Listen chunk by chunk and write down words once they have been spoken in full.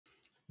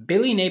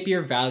Billy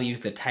Napier values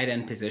the tight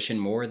end position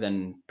more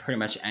than pretty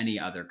much any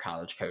other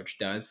college coach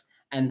does,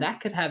 and that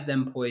could have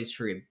them poised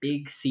for a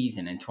big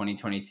season in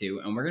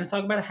 2022, and we're going to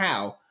talk about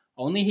how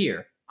only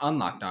here on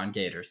Locked On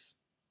Gators.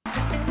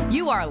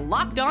 You are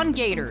Locked On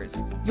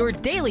Gators, your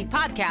daily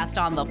podcast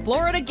on the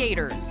Florida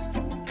Gators.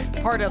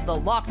 Part of the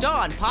Locked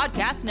On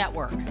Podcast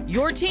Network,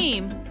 your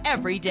team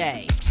every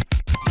day.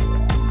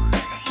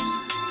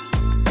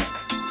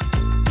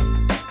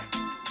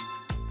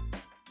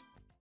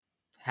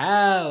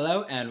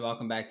 Hello, and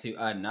welcome back to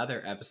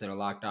another episode of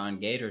Locked On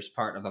Gators,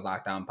 part of the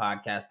Locked On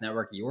Podcast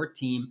Network, your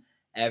team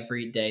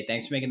every day.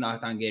 Thanks for making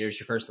Locked On Gators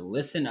your first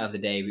listen of the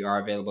day. We are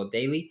available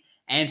daily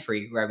and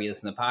free wherever you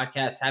listen to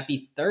podcasts.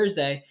 Happy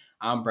Thursday.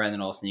 I'm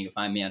Brandon Olson. You can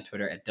find me on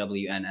Twitter at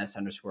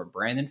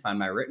WNS_Brandon. Find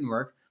my written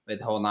work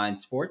with Whole Nine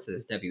Sports.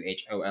 That's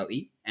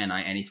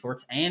WHOLENINE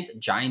Sports, and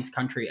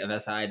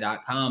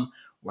GiantsCountryofSI.com,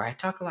 where I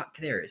talk a lot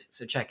Canaries,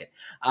 so check it.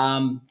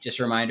 Just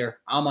a reminder,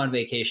 I'm on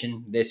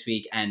vacation this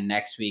week and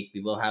next week.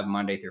 We will have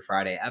Monday through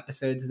Friday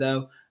episodes,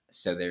 though,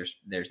 so there's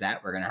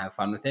that. We're going to have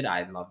fun with it.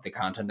 I love the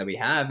content that we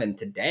have, and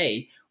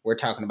today we're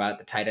talking about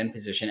the tight end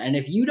position. And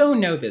if you don't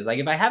know this, like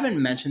if I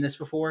haven't mentioned this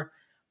before,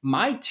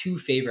 my two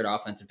favorite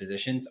offensive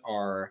positions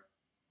are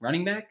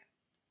running back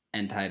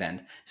and tight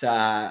end. So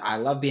I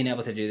love being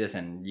able to do this,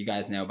 and you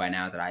guys know by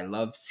now that I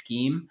love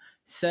scheme,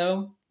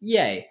 so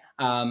yay.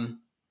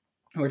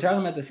 We're talking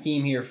about the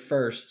scheme here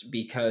first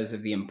because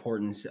of the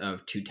importance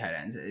of two tight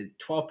ends.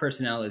 12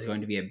 personnel is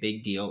going to be a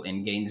big deal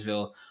in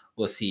Gainesville.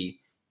 We'll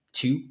see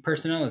two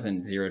personnel, as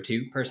in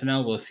 0-2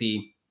 personnel. We'll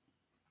see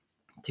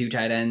two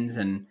tight ends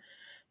and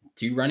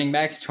two running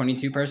backs,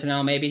 22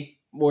 personnel maybe.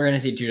 We're going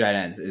to see two tight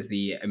ends is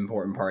the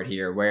important part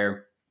here,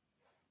 where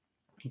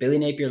Billy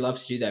Napier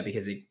loves to do that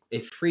because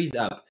it frees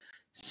up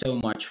so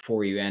much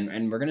for you.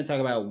 And we're going to talk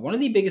about one of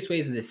the biggest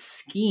ways this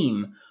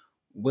scheme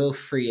will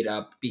free it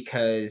up,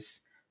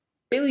 because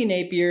Billy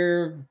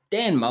Napier,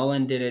 Dan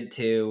Mullen did it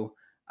too,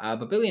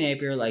 but Billy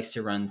Napier likes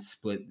to run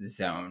split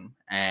zone.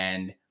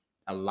 And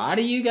a lot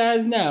of you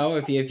guys know,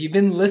 if you've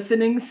been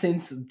listening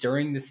since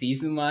during the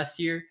season last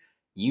year,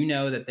 you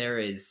know that there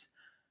is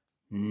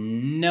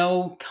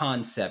no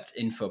concept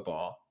in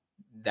football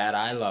that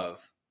I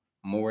love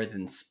more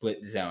than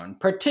split zone,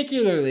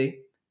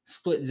 particularly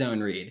split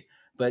zone read.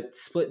 But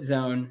split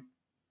zone,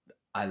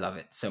 I love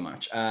it so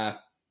much.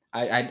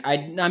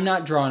 I'm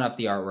not drawing up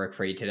the artwork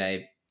for you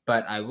today,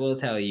 but I will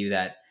tell you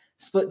that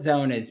split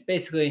zone is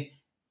basically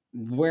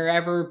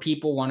wherever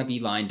people want to be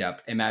lined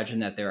up. Imagine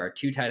that there are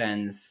two tight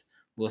ends,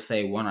 we'll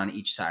say one on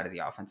each side of the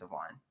offensive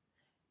line.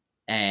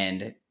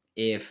 And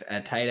if a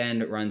tight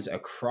end runs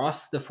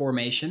across the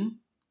formation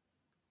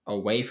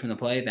away from the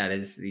play, that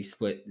is the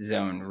split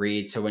zone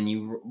read. So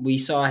we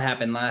saw it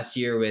happen last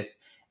year with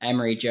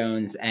Emory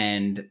Jones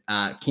and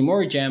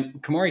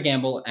Kimori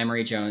Gamble.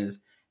 Emory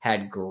Jones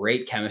had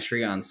great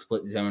chemistry on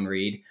split zone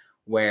read,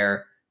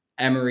 where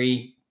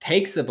Emory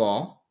takes the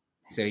ball,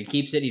 so he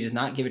keeps it. He does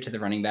not give it to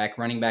the running back.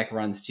 Running back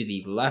runs to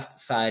the left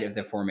side of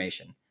the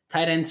formation.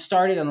 Tight end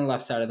started on the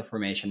left side of the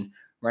formation.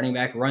 Running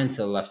back runs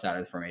to the left side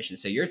of the formation.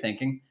 So you're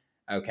thinking,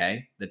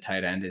 okay, the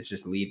tight end is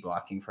just lead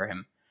blocking for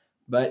him.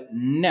 But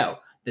no,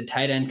 the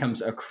tight end comes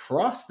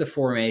across the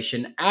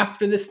formation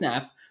after the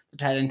snap. The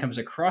tight end comes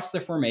across the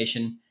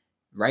formation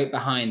right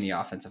behind the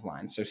offensive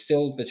line. So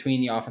still between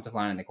the offensive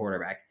line and the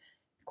quarterback.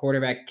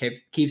 Quarterback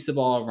keeps the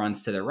ball,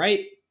 runs to the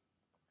right.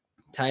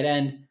 Tight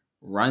end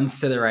runs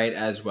to the right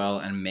as well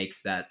and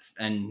makes that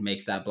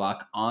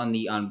block on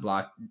the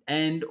unblocked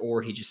end,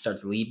 or he just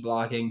starts lead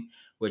blocking,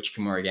 which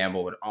Kimori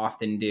Gamble would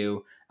often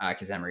do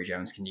because Emory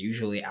Jones can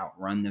usually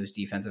outrun those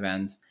defensive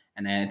ends,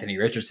 and Anthony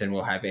Richardson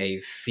will have a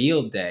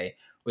field day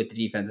with the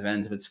defensive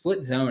ends. But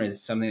split zone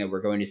is something that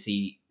we're going to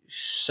see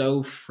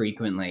so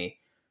frequently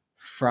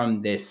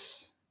from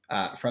this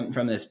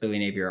from this Billy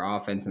Napier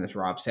offense and this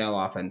Rob Sale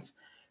offense,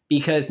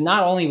 because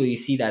not only will you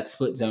see that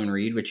split zone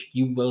read, which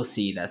you will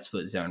see that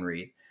split zone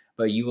read,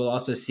 but you will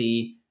also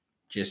see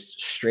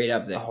just straight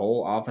up the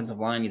whole offensive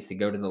line gets to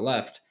go to the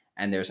left,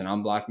 and there's an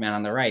unblocked man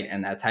on the right,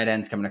 and that tight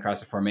end's coming across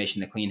the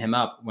formation to clean him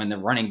up when the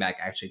running back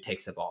actually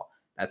takes the ball.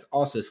 That's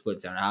also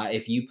split zone.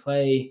 If you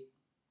play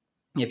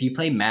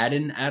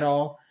Madden at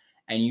all,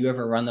 and you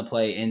ever run the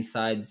play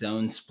inside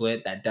zone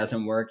split, that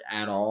doesn't work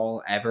at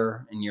all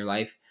ever in your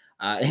life.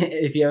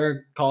 If you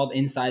ever called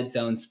inside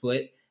zone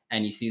split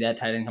and you see that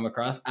tight end come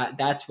across,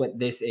 that's what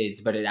this is,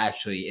 but it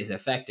actually is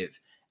effective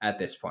at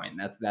this point.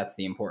 That's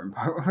the important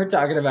part. We're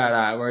talking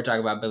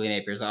about Billy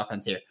Napier's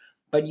offense here.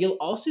 But you'll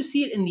also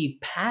see it in the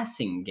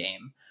passing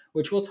game,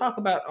 which we'll talk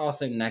about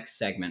also next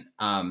segment.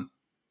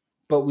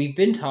 But we've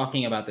been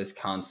talking about this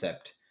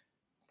concept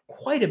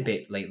quite a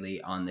bit lately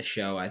on the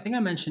show. I think I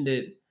mentioned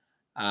it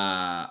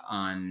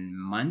on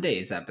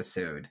Monday's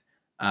episode,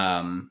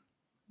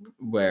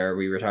 where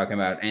we were talking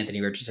about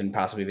Anthony Richardson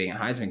possibly being a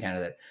Heisman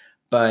candidate.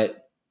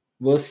 But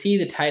we'll see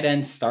the tight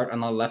end start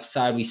on the left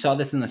side. We saw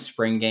this in the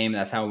spring game.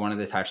 That's how one of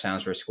the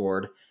touchdowns were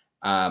scored,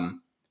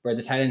 where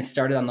the tight end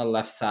started on the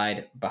left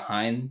side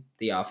behind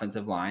the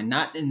offensive line,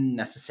 not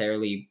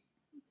necessarily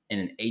in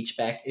an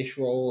H-back-ish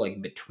role,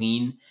 like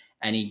between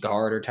any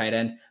guard or tight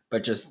end,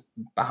 but just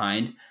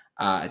behind.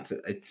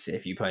 It's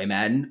if you play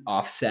Madden,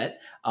 offset.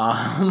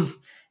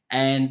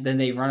 And then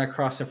they run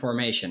across the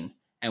formation.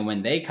 And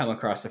when they come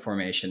across the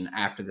formation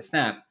after the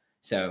snap,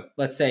 so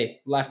let's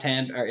say left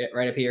hand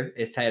right up here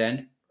is tight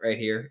end, right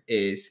here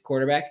is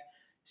quarterback.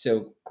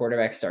 So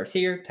quarterback starts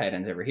here, tight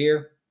end's over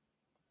here.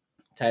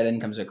 Tight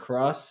end comes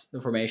across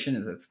the formation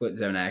as that split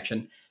zone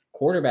action.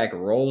 Quarterback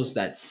rolls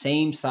that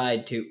same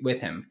side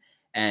with him.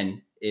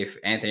 And if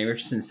Anthony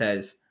Richardson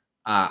says,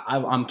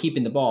 I'm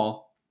keeping the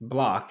ball,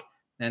 block,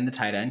 then the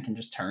tight end can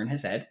just turn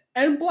his head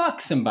and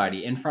block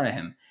somebody in front of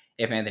him.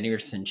 If Anthony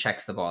Richardson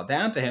checks the ball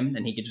down to him,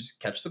 then he can just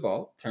catch the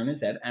ball, turn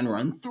his head, and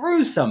run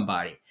through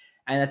somebody.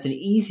 And that's an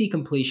easy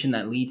completion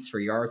that leads for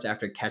yards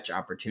after catch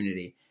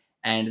opportunity.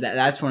 And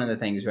that's one of the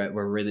things that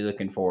we're really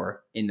looking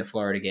for in the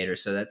Florida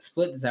Gators. So that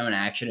split zone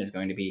action is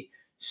going to be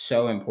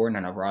so important.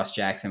 I know Ross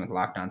Jackson with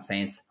Locked On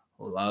Saints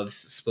loves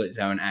split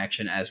zone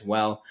action as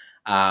well.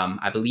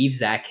 I believe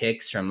Zach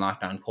Hicks from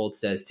Locked On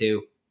Colts does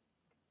too.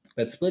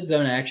 But split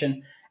zone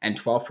action and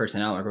 12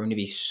 personnel are going to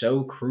be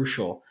so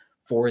crucial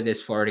for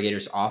this Florida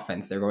Gators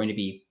offense. They're going to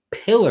be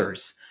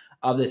pillars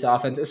of this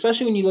offense,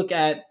 especially when you look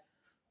at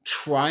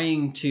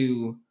trying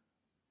to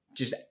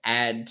just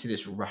add to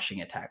this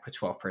rushing attack with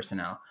 12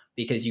 personnel.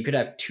 Because you could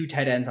have two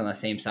tight ends on the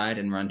same side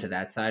and run to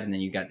that side, and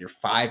then you got your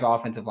 5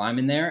 offensive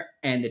linemen there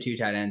and the 2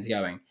 tight ends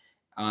going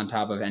on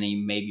top of any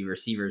maybe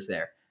receivers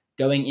there.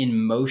 Going in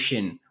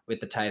motion with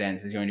the tight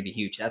ends is going to be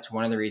huge. That's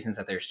one of the reasons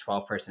that there's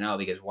 12 personnel,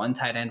 because one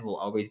tight end will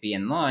always be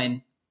in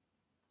line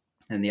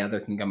and the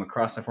other can come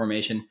across the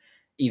formation.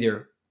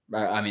 Either,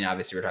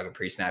 obviously we're talking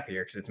pre-snap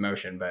here because it's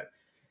motion, but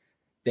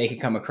they can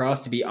come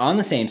across to be on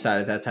the same side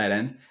as that tight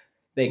end.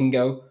 They can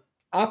go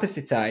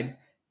opposite side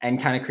and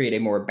kind of create a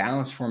more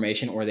balanced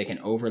formation, or they can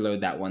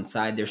overload that one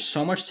side. There's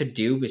so much to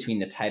do between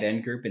the tight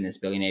end group in this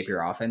Billy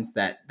Napier offense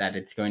that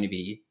it's going to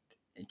be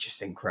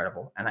just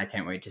incredible, and I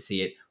can't wait to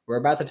see it. We're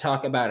about to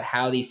talk about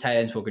how these tight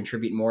ends will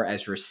contribute more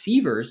as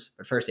receivers,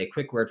 but first, a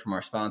quick word from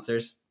our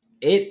sponsors.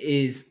 It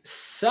is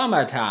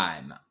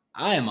summertime.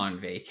 I am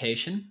on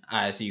vacation,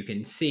 as you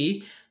can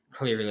see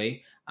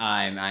clearly.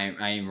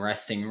 I'm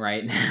resting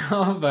right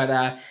now,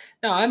 but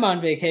no, I'm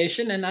on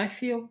vacation, and I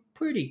feel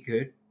pretty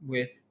good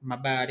with my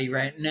body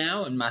right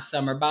now and my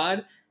summer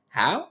bod.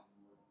 How?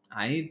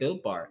 I eat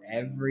Built Bar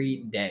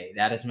every day.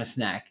 That is my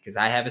snack because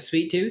I have a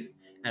sweet tooth,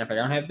 and if I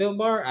don't have Built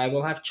Bar, I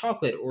will have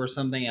chocolate or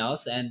something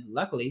else. And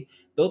luckily,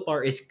 Built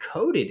Bar is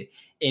coated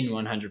in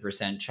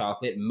 100%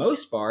 chocolate.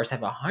 Most bars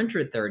have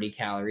 130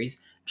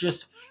 calories,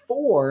 just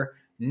 4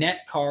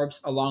 net carbs,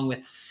 along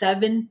with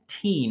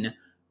 17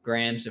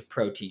 grams of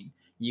protein.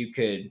 You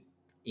could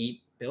eat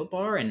Built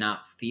Bar and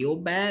not feel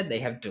bad. They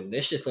have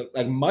delicious,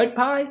 like mud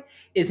pie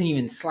isn't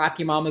even slap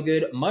your mama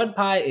good. Mud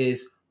pie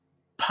is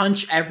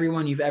punch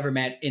everyone you've ever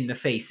met in the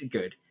face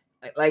good.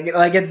 Like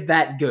it's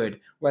that good.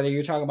 Whether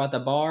you're talking about the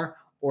bar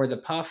or the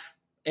puff,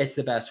 it's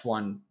the best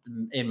one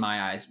in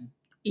my eyes.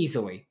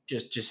 Easily.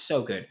 Just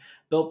so good.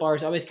 Built Bar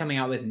is always coming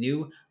out with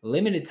new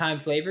limited time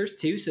flavors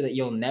too, so that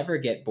you'll never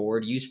get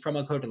bored. Use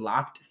promo code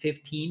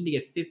LOCKED15 to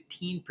get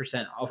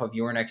 15% off of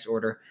your next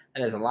order.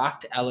 That is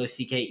LOCKED,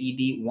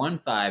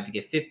 LOCKED15 to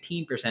get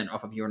 15%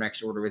 off of your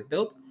next order with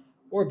Built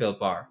or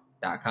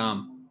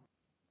BuiltBar.com.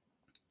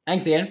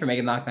 Thanks again for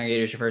making Locked On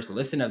Gators your first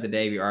listen of the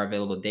day. We are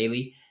available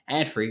daily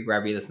and free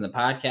wherever you listen to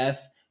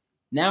podcasts.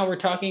 Now we're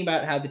talking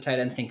about how the tight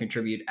ends can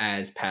contribute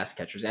as pass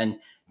catchers. And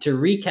to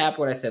recap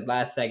what I said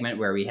last segment,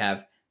 where we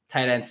have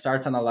tight end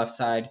starts on the left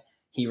side,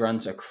 he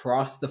runs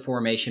across the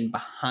formation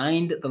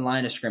behind the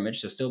line of scrimmage,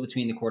 so still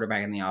between the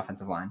quarterback and the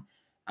offensive line.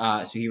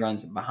 So he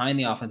runs behind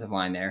the offensive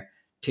line there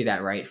to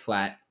that right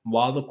flat,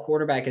 while the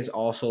quarterback is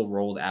also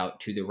rolled out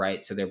to the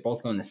right. So they're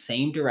both going the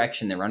same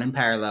direction. They're running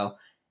parallel.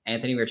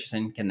 Anthony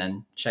Richardson can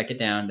then check it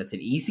down. That's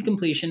an easy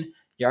completion.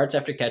 Yards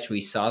after catch.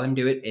 We saw them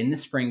do it in the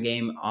spring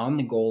game on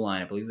the goal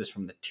line. I believe it was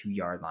from the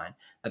 2-yard line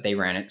that they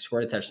ran it,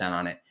 scored a touchdown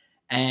on it.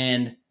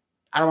 And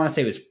I don't want to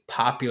say it was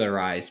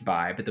popularized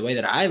by, but the way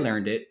that I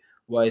learned it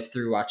was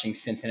through watching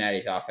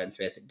Cincinnati's offense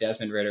with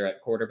Desmond Ridder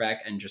at quarterback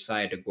and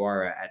Josiah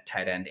DeGuara at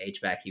tight end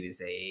H-back. He was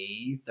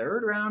a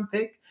 3rd-round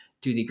pick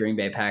to the Green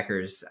Bay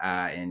Packers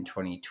in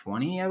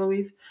 2020, I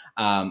believe.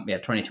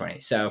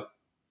 2020. So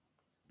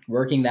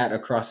working that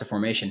across the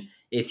formation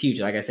is huge.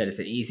 Like I said, it's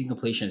an easy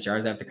completion. It's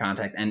yards after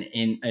contact and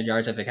in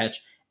yards after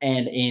catch.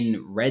 And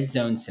in red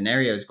zone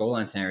scenarios, goal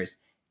line scenarios,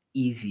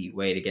 easy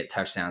way to get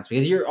touchdowns.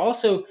 Because you're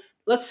also,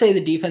 let's say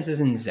the defense is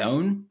in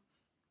zone.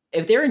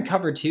 If they're in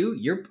cover 2,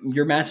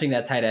 you're matching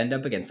that tight end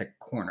up against a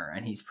corner,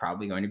 and he's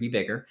probably going to be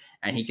bigger,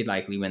 and he could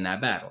likely win that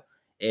battle.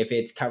 If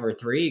it's cover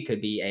 3, it could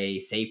be a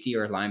safety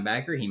or a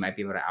linebacker. He might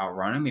be able to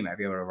outrun him. He might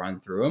be able to run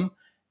through him.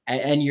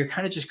 And you're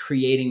kind of just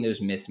creating those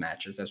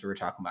mismatches. That's what we're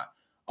talking about.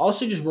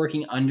 Also just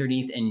working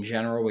underneath in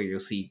general, where you'll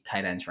see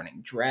tight ends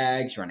running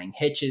drags, running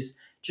hitches,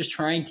 just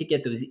trying to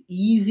get those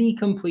easy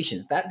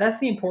completions. That's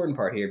the important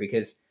part here,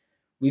 because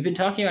we've been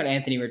talking about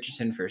Anthony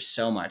Richardson for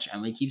so much,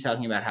 and we keep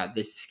talking about how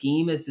this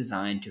scheme is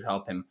designed to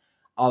help him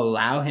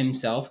allow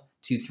himself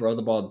to throw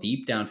the ball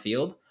deep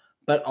downfield,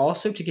 but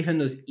also to give him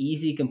those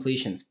easy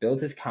completions,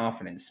 build his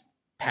confidence,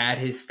 pad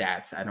his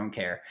stats. I don't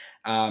care.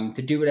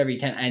 To do whatever you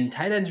can. And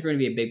tight ends are going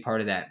to be a big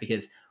part of that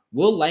because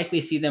we'll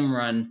likely see them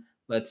run,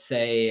 let's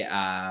say,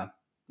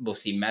 we'll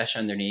see mesh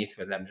underneath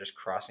with them just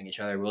crossing each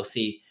other. We'll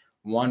see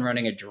one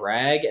running a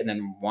drag and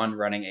then one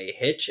running a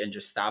hitch and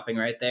just stopping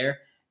right there.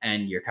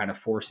 And you're kind of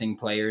forcing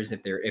players,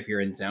 if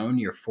you're in zone,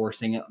 you're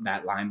forcing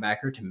that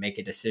linebacker to make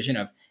a decision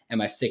of, am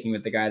I sticking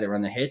with the guy that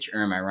run the hitch,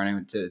 or am I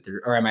running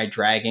or am I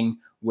dragging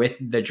with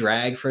the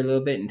drag for a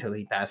little bit until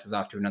he passes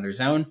off to another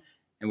zone,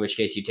 in which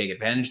case you take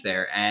advantage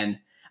there. And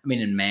I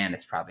mean, in man,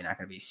 it's probably not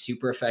going to be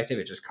super effective.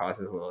 It just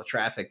causes a little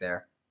traffic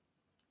there.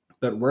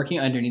 But working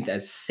underneath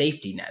as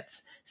safety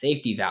nets,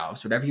 safety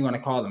valves, whatever you want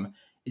to call them,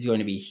 is going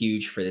to be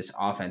huge for this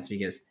offense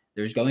because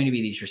there's going to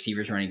be these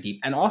receivers running deep.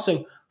 And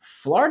also,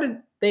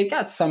 Florida, they've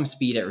got some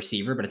speed at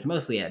receiver, but it's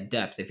mostly at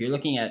depth. If you're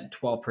looking at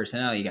 12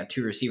 personnel, you got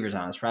 2 receivers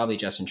on. It's probably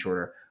Justin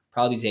Shorter,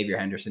 probably Xavier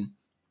Henderson.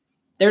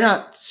 They're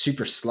not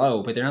super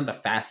slow, but they're not the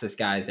fastest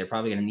guys. They're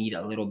probably going to need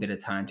a little bit of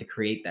time to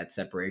create that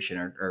separation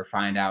or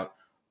find out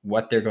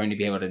what they're going to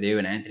be able to do.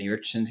 And Anthony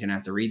Richardson's going to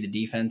have to read the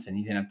defense, and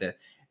he's going to have to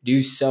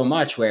do so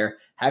much, where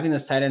having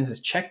those tight ends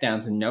as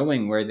checkdowns and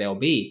knowing where they'll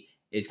be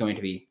is going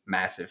to be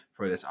massive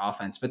for this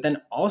offense. But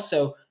then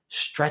also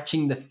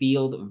stretching the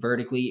field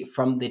vertically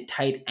from the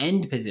tight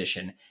end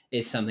position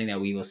is something that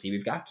we will see.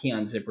 We've got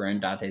Keon Zipper and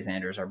Dante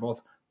Sanders are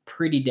both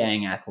pretty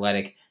dang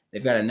athletic.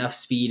 They've got enough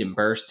speed and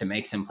burst to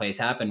make some plays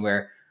happen,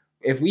 where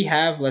if we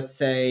have, let's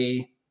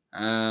say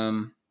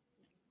one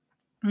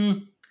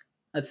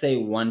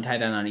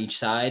tight end on each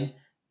side,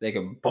 they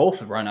could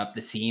both run up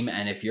the seam.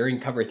 And if you're in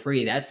cover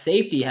 3, that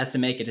safety has to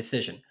make a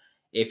decision.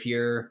 If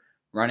you're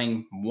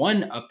running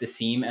one up the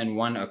seam and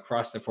one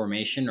across the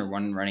formation, or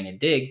one running a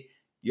dig,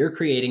 you're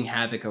creating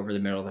havoc over the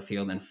middle of the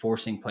field and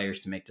forcing players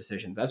to make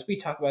decisions. That's why we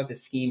talk about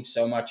this scheme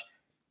so much,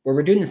 where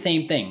we're doing the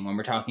same thing when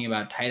we're talking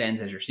about tight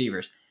ends as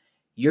receivers.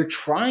 You're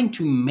trying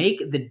to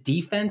make the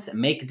defense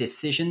make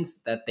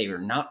decisions that they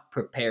are not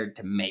prepared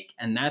to make.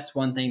 And that's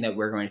one thing that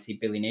we're going to see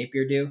Billy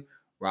Napier do,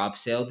 Rob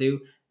Sale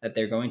do, that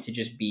they're going to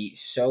just be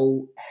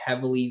so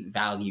heavily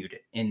valued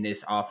in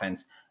this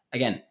offense.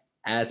 Again,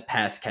 as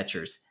pass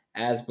catchers,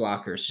 as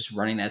blockers, just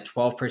running that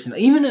 12 personnel,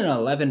 even an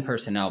 11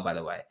 personnel, by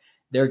the way,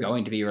 they're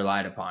going to be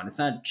relied upon. It's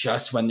not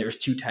just when there's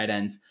 2 tight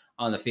ends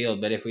on the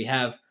field, but if we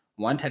have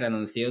 1 tight end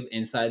on the field,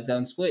 inside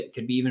zone split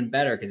could be even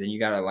better, because then you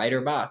got a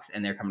lighter box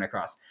and they're coming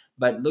across.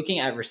 But looking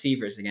at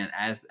receivers again,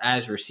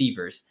 as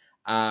receivers,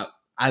 I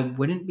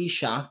wouldn't be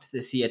shocked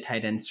to see a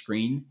tight end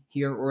screen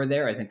here or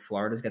there. I think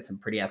Florida's got some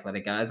pretty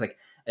athletic guys, like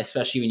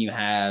especially when you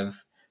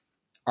have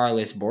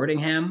Arliss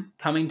Boardingham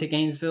coming to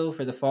Gainesville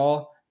for the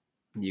fall.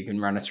 You can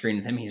run a screen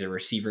with him. He's a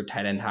receiver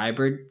tight end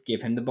hybrid.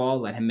 Give him the ball,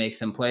 let him make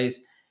some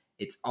plays.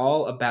 It's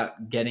all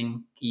about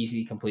getting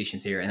easy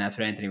completions here, and that's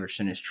what Anthony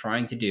Richardson is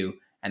trying to do,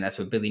 and that's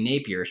what Billy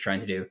Napier is trying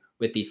to do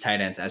with these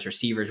tight ends as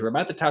receivers. We're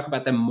about to talk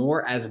about them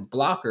more as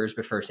blockers,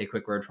 but first, a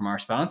quick word from our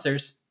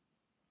sponsors.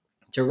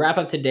 To wrap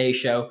up today's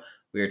show,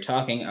 we are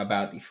talking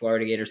about the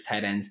Florida Gators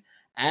tight ends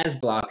as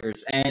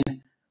blockers,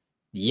 and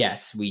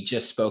yes, we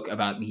just spoke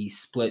about the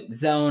split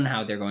zone,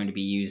 how they're going to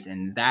be used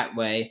in that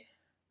way,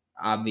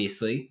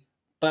 obviously,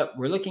 but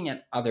we're looking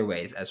at other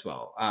ways as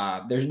well.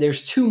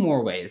 There's 2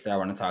 more ways that I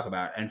want to talk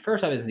about, and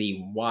first off is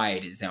the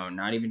wide zone,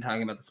 not even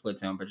talking about the split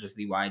zone, but just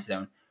the wide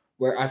zone,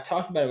 where I've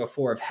talked about it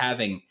before of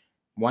having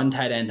 1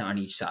 tight end on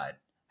each side,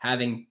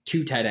 having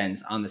 2 tight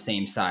ends on the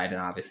same side,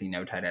 and obviously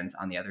no tight ends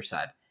on the other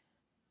side.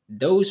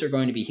 Those are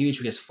going to be huge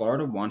because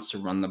Florida wants to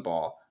run the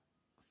ball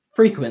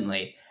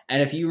frequently.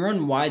 And if you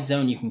run wide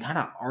zone, you can kind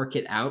of arc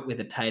it out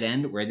with a tight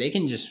end where they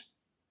can just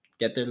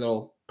get their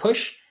little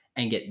push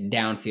and get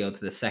downfield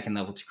to the second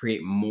level to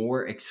create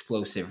more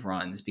explosive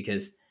runs.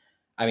 Because,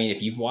 I mean,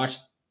 if you've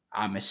watched,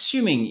 I'm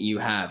assuming you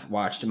have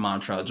watched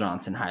Montrell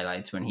Johnson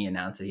highlights when he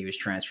announced that he was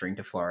transferring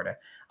to Florida.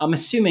 I'm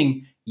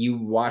assuming you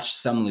watched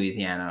some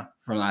Louisiana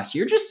from last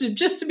year just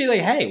to be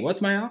like, hey,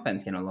 what's my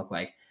offense going to look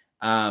like?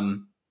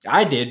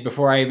 I did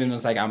before I even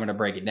was like, I'm going to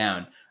break it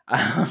down.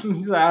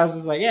 So I was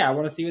just like, yeah, I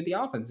want to see what the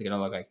offense is going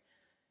to look like.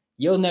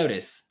 You'll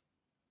notice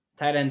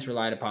tight ends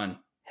relied upon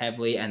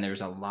heavily, and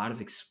there's a lot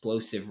of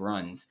explosive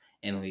runs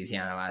in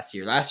Louisiana last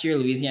year. Last year,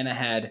 Louisiana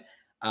had,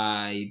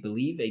 I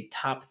believe, a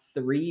top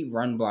 3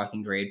 run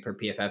blocking grade per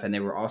PFF, and they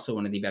were also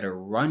one of the better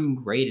run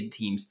graded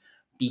teams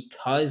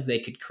because they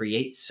could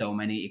create so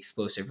many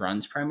explosive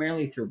runs,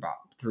 primarily through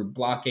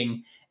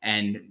blocking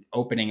and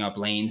opening up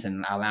lanes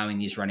and allowing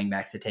these running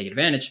backs to take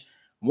advantage.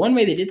 One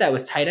way they did that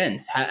was tight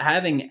ends,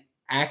 having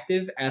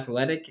active,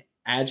 athletic,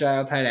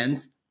 agile tight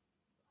ends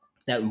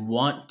that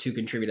want to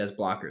contribute as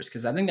blockers.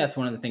 Because I think that's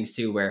one of the things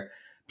too, where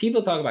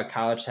people talk about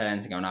college tight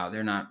ends and go, no,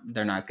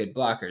 they're not good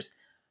blockers.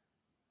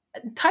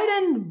 Tight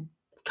end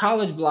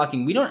college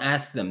blocking, we don't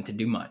ask them to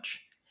do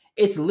much.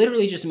 It's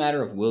literally just a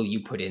matter of, will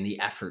you put in the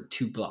effort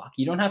to block?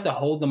 You don't have to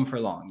hold them for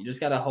long. You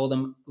just got to hold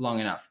them long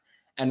enough.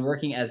 And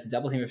working as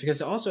double teamers,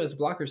 because also as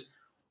blockers,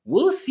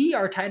 we'll see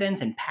our tight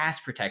ends in pass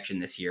protection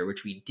this year,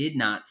 which we did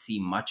not see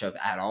much of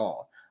at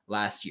all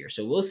last year.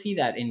 So we'll see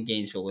that in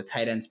Gainesville with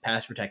tight ends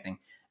pass protecting.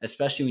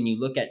 especially when you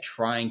look at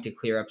trying to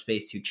clear up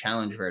space to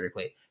challenge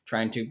vertically,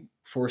 trying to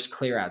force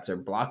clear outs or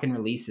block and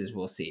releases,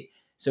 we'll see.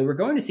 So we're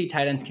going to see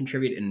tight ends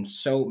contribute in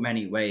so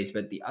many ways.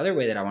 But the other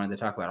way that I wanted to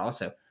talk about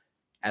also,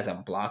 as a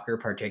blocker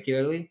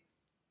particularly,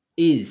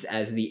 is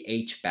as the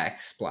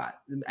H-back spot.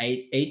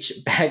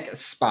 H-back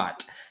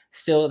spot.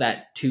 Still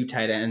that 2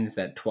 tight ends,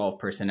 that 12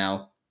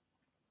 personnel,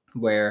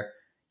 where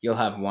you'll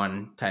have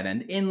one tight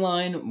end in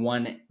line,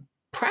 one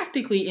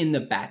practically in the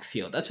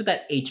backfield. That's what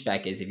that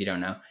H-back is, if you don't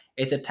know.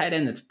 It's a tight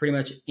end that's pretty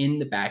much in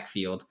the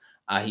backfield.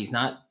 He's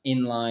not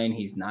in line.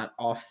 He's not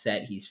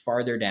offset. He's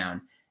farther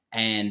down.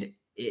 And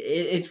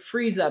it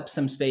frees up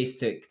some space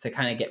to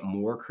kind of get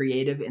more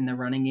creative in the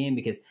running game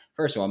because,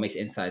 first of all, it makes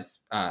inside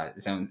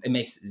zone. It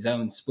makes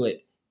zone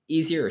split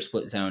easier, or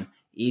split zone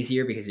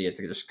easier, because you have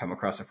to just come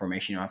across a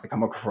formation. You don't have to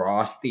come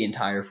across the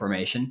entire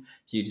formation.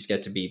 So you just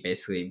get to be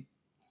basically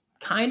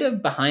kind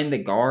of behind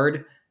the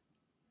guard,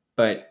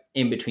 but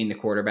in between the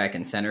quarterback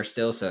and center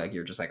still. So like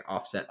you're just like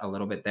offset a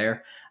little bit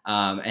there.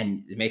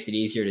 And it makes it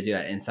easier to do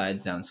that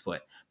inside zone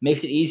split.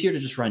 Makes it easier to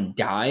just run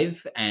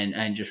dive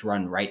and just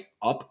run right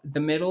up the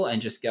middle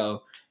and just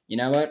go, you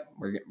know what,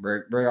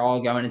 we're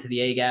all going into the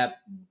A gap.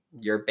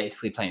 You're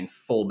basically playing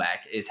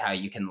fullback is how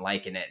you can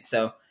liken it.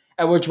 So,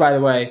 which by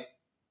the way,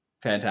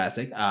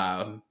 fantastic.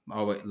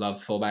 Always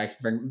loved fullbacks.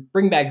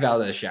 Bring back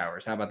Valdez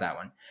Showers. How about that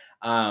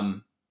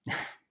one?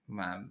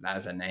 That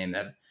was a name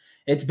that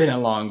it's been a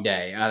long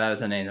day. That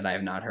was a name that I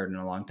have not heard in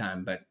a long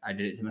time, but I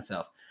did it to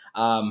myself.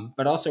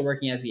 But also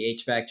working as the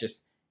H-back,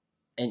 just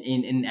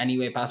in any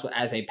way possible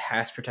as a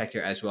pass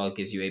protector as well,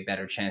 gives you a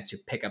better chance to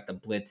pick up the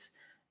blitz.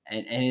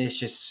 And it's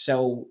just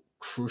so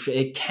crucial.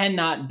 It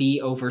cannot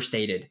be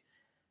overstated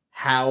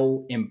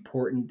how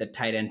important the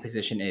tight end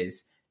position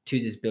is to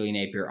this Billy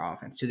Napier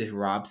offense, to this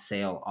Rob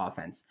Sale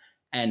offense.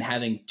 And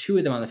having 2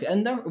 of them on the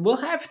field, and we'll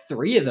have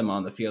 3 of them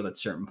on the field at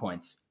certain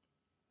points.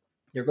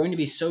 They're going to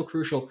be so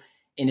crucial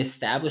in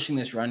establishing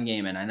this run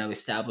game. And I know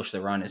establish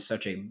the run is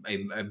such a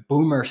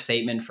boomer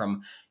statement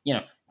from,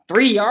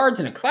 3 yards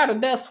in a cloud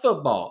of dust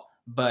football.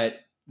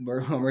 But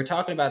when we're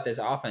talking about this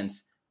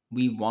offense,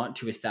 we want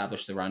to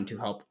establish the run to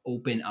help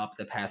open up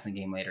the passing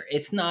game later.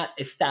 It's not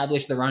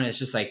establish the run. It's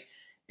just like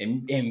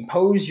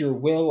impose your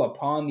will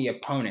upon the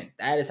opponent.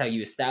 That is how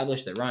you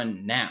establish the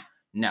run now.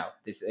 No,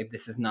 this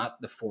is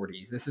not the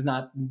 40s. This is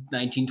not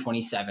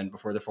 1927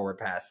 before the forward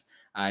pass.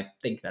 I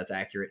think that's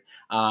accurate.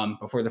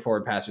 Before the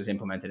forward pass was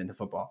implemented into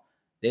football.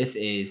 This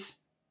is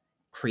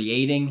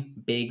creating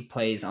big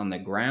plays on the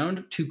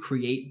ground to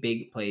create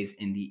big plays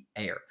in the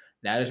air.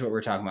 That is what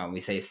we're talking about when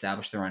we say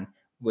establish the run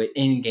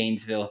within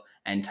Gainesville,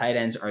 and tight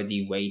ends are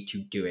the way to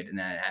do it.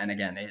 And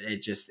again,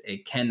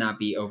 it cannot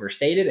be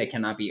overstated. It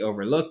cannot be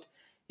overlooked.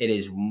 It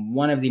is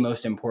one of the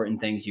most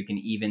important things you can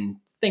even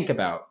think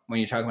about when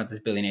you're talking about this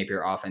Billy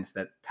Napier offense,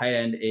 that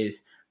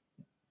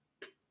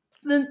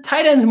the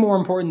tight end's more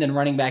important than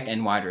running back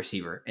and wide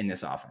receiver in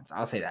this offense.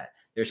 I'll say that.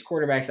 There's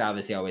quarterbacks,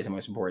 obviously, always the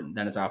most important.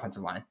 Then it's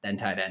offensive line, then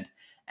tight end.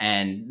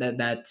 And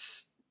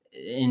that's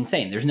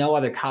insane. There's no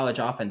other college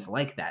offense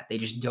like that. They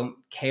just don't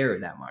care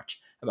that much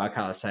about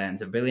college tight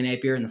ends. So Billy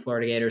Napier and the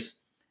Florida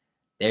Gators,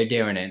 they're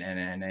doing it,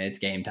 and it's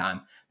game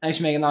time. Thanks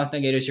for making Locked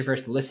On Gators your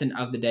first listen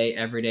of the day.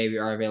 Every day we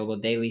are available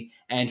daily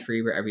and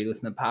free wherever you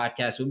listen to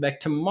podcasts. We'll be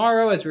back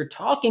tomorrow as we're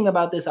talking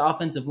about this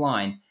offensive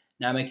line.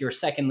 Now make your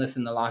second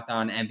listen to Locked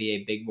On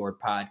NBA Big Board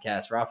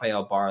podcast.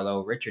 Rafael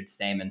Barlow, Richard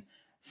Stamen,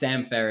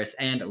 Sam Ferris,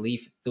 and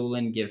Leif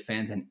Thulin give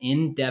fans an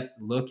in-depth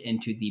look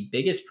into the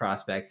biggest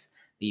prospects,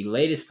 the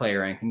latest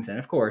player rankings, and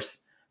of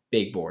course,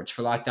 big boards.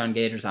 For Locked On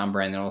Gators, I'm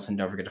Brandon Olson.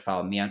 Don't forget to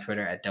follow me on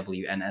Twitter at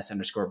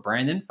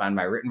WNS_Brandon. Find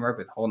my written work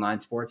with Whole 9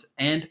 Sports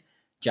and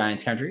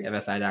Giants Country of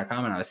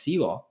SI.com, and I'll see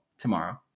you all tomorrow.